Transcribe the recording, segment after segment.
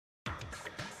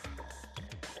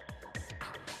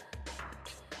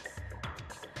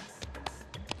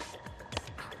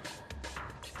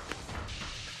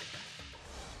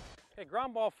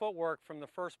ground ball footwork from the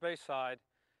first base side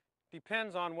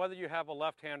depends on whether you have a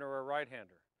left-hander or a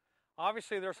right-hander.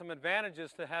 Obviously, there's some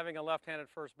advantages to having a left-handed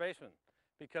first baseman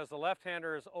because the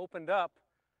left-hander is opened up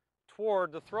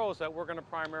toward the throws that we're going to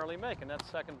primarily make, and that's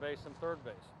second base and third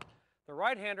base. The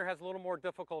right-hander has a little more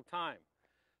difficult time.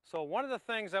 So one of the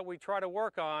things that we try to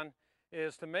work on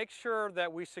is to make sure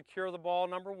that we secure the ball,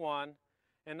 number one,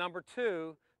 and number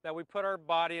two, that we put our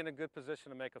body in a good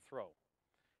position to make a throw.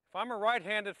 If I'm a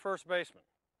right-handed first baseman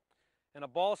and a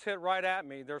ball's hit right at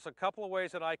me, there's a couple of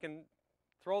ways that I can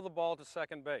throw the ball to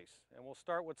second base, and we'll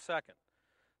start with second.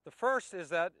 The first is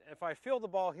that if I feel the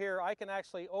ball here, I can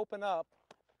actually open up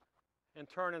and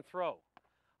turn and throw.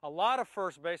 A lot of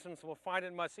first basemen will find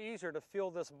it much easier to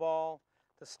feel this ball,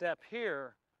 to step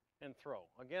here and throw.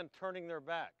 Again, turning their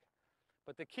back.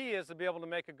 But the key is to be able to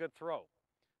make a good throw.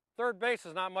 Third base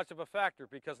is not much of a factor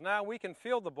because now we can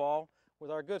field the ball with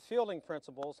our good fielding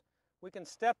principles. We can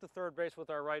step to third base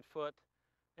with our right foot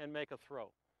and make a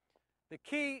throw. The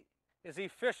key is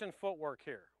efficient footwork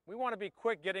here. We want to be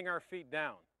quick getting our feet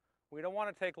down. We don't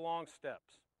want to take long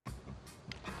steps.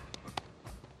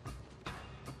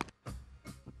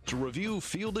 To review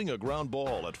fielding a ground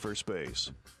ball at first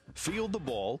base, field the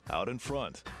ball out in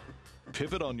front.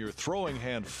 Pivot on your throwing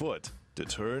hand foot to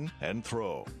turn and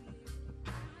throw.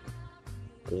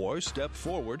 Or step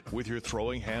forward with your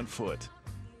throwing hand foot.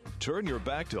 Turn your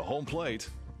back to home plate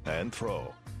and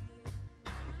throw.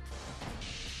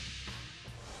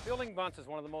 Fielding bunts is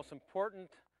one of the most important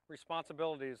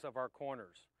responsibilities of our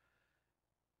corners.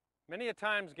 Many a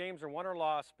times games are won or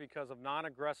lost because of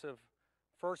non-aggressive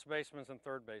first basemen and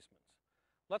third basemen.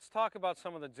 Let's talk about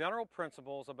some of the general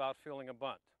principles about fielding a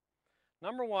bunt.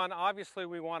 Number one, obviously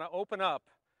we want to open up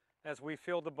as we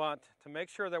field the bunt to make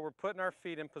sure that we're putting our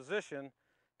feet in position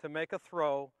to make a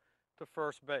throw to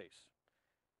first base.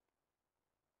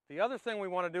 The other thing we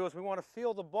want to do is we want to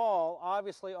field the ball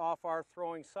obviously off our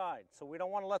throwing side. So we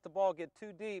don't want to let the ball get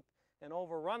too deep and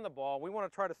overrun the ball. We want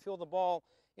to try to field the ball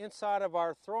inside of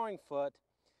our throwing foot.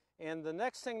 And the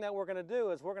next thing that we're going to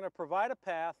do is we're going to provide a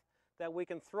path that we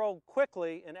can throw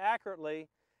quickly and accurately,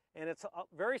 and it's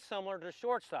very similar to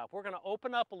shortstop. We're going to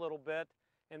open up a little bit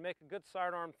and make a good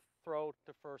sidearm throw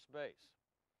to first base.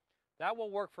 That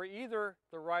will work for either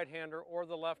the right-hander or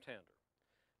the left-hander.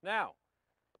 Now,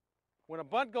 when a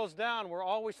bunt goes down, we're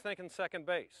always thinking second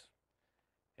base.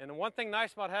 And the one thing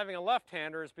nice about having a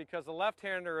left-hander is because the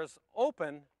left-hander is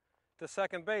open to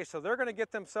second base, so they're going to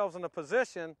get themselves in a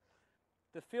position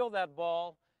to field that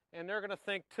ball, and they're going to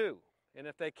think two. And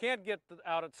if they can't get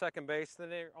out at second base, then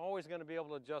they're always going to be able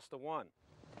to adjust to one.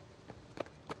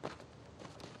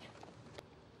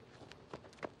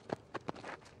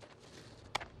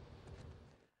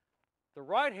 The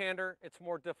right-hander, it's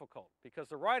more difficult because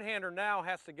the right-hander now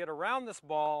has to get around this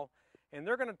ball, and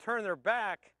they're going to turn their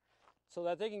back so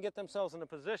that they can get themselves in a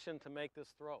position to make this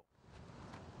throw.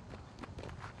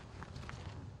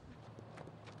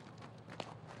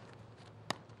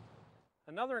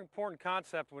 Another important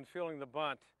concept when fielding the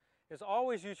bunt is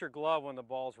always use your glove when the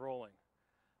ball's rolling.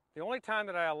 The only time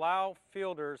that I allow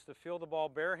fielders to field the ball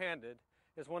barehanded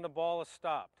is when the ball is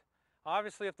stopped.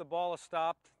 Obviously, if the ball is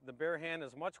stopped, the bare hand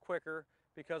is much quicker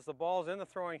because the ball is in the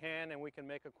throwing hand and we can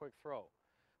make a quick throw.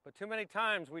 But too many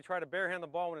times we try to barehand the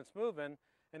ball when it's moving,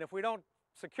 and if we don't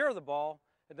secure the ball,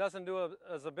 it doesn't do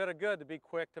us a bit of good to be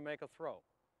quick to make a throw.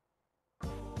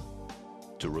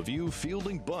 To review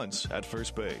fielding bunts at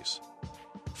first base,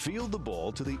 field the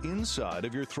ball to the inside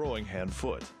of your throwing hand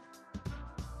foot.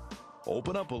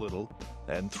 Open up a little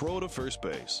and throw to first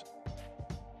base.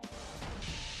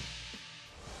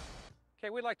 Okay,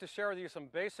 we'd like to share with you some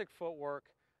basic footwork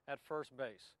at first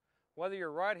base. Whether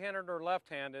you're right-handed or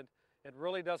left-handed, it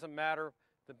really doesn't matter.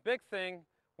 The big thing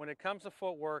when it comes to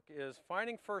footwork is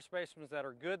finding first basemen that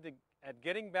are good at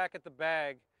getting back at the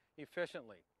bag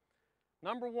efficiently.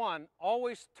 Number one,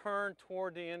 always turn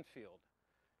toward the infield.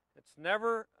 It's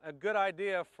never a good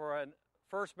idea for a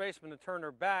first baseman to turn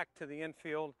their back to the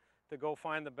infield to go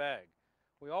find the bag.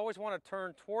 We always want to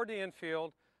turn toward the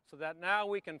infield so that now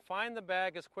we can find the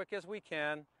bag as quick as we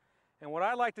can. And what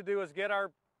I like to do is get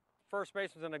our first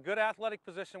baseman in a good athletic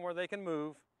position where they can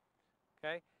move,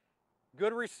 okay?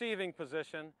 Good receiving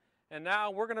position, and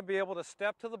now we're going to be able to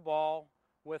step to the ball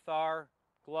with our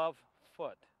glove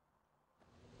foot.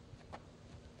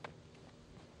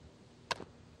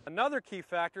 Another key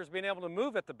factor is being able to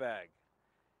move at the bag.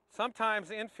 Sometimes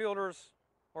infielders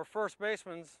or first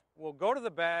basemen will go to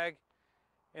the bag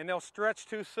and they'll stretch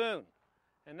too soon.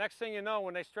 And next thing you know,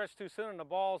 when they stretch too soon and the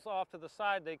ball's off to the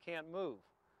side, they can't move.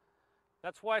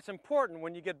 That's why it's important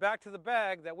when you get back to the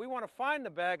bag that we want to find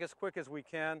the bag as quick as we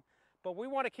can, but we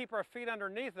want to keep our feet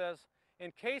underneath us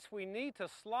in case we need to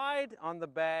slide on the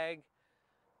bag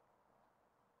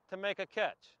to make a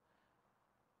catch.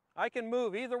 I can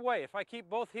move either way. If I keep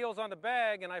both heels on the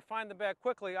bag and I find the bag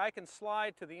quickly, I can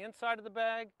slide to the inside of the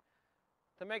bag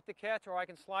to make the catch, or I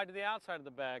can slide to the outside of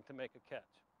the bag to make a catch.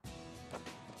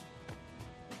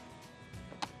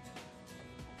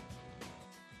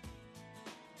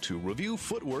 To review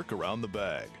footwork around the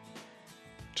bag,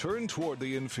 turn toward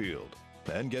the infield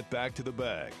and get back to the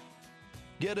bag.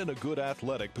 Get in a good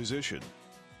athletic position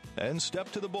and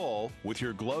step to the ball with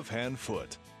your glove hand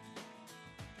foot.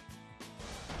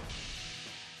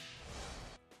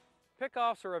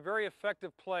 Pickoffs are a very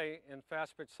effective play in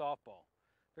fast pitch softball.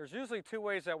 There's usually two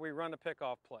ways that we run a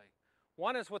pickoff play.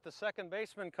 One is with the second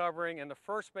baseman covering and the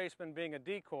first baseman being a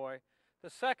decoy.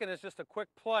 The second is just a quick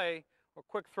play or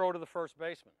quick throw to the first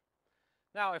baseman.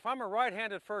 Now, if I'm a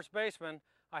right-handed first baseman,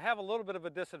 I have a little bit of a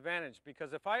disadvantage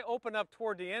because if I open up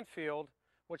toward the infield,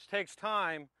 which takes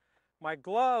time, my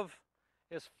glove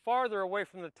is farther away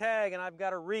from the tag and I've got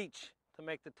to reach to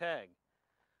make the tag.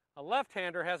 A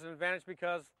left-hander has an advantage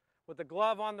because with the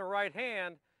glove on the right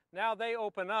hand, now they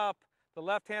open up, the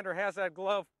left-hander has that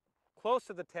glove close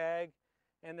to the tag,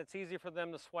 and it's easy for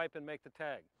them to swipe and make the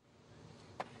tag.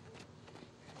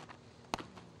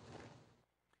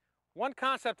 One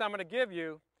concept I'm going to give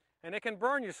you, and it can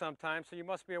burn you sometimes, so you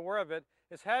must be aware of it,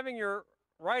 is having your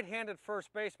right-handed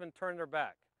first baseman turn their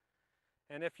back.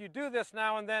 And if you do this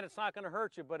now and then, it's not going to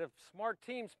hurt you, but if smart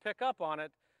teams pick up on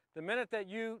it, the minute that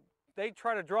they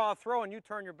try to draw a throw and you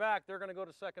turn your back, they're going to go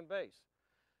to second base.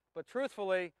 But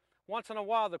truthfully, once in a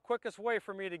while, the quickest way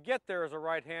for me to get there as a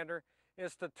right-hander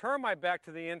is to turn my back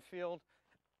to the infield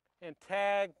and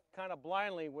tag kind of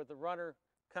blindly with the runner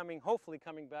hopefully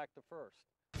coming back to first.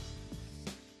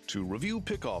 To review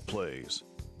pickoff plays,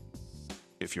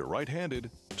 if you're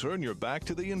right-handed, turn your back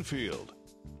to the infield.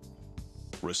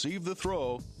 Receive the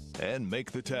throw and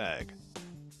make the tag.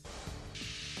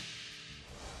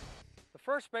 The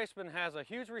first baseman has a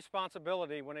huge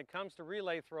responsibility when it comes to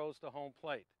relay throws to home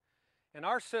plate. In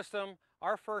our system,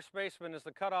 our first baseman is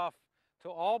the cutoff to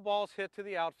all balls hit to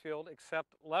the outfield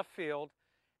except left field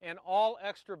and all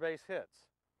extra base hits.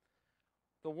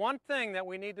 The one thing that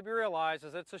we need to be realized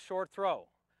is it's a short throw.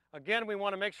 Again, we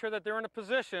want to make sure that they're in a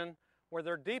position where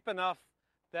they're deep enough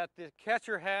that the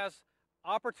catcher has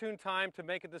opportune time to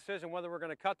make a decision whether we're going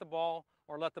to cut the ball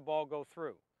or let the ball go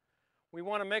through. We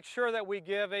want to make sure that we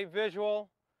give a visual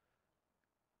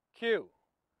cue,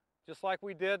 just like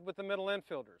we did with the middle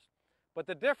infielders. But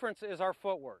the difference is our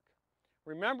footwork.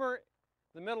 Remember,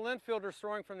 the middle infielders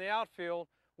throwing from the outfield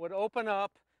would open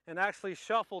up and actually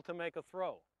shuffle to make a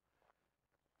throw.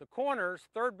 The corners,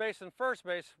 third base and first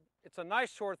base, it's a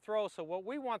nice short throw, so what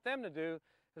we want them to do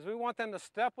is we want them to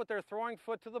step with their throwing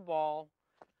foot to the ball,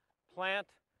 plant,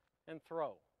 and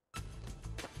throw.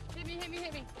 Hit me, hit me,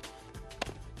 hit me.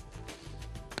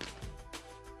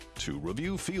 To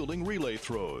review fielding relay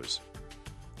throws,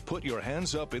 put your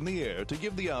hands up in the air to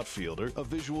give the outfielder a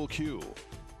visual cue.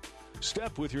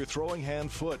 Step with your throwing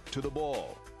hand foot to the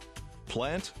ball.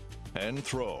 Plant and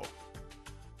throw.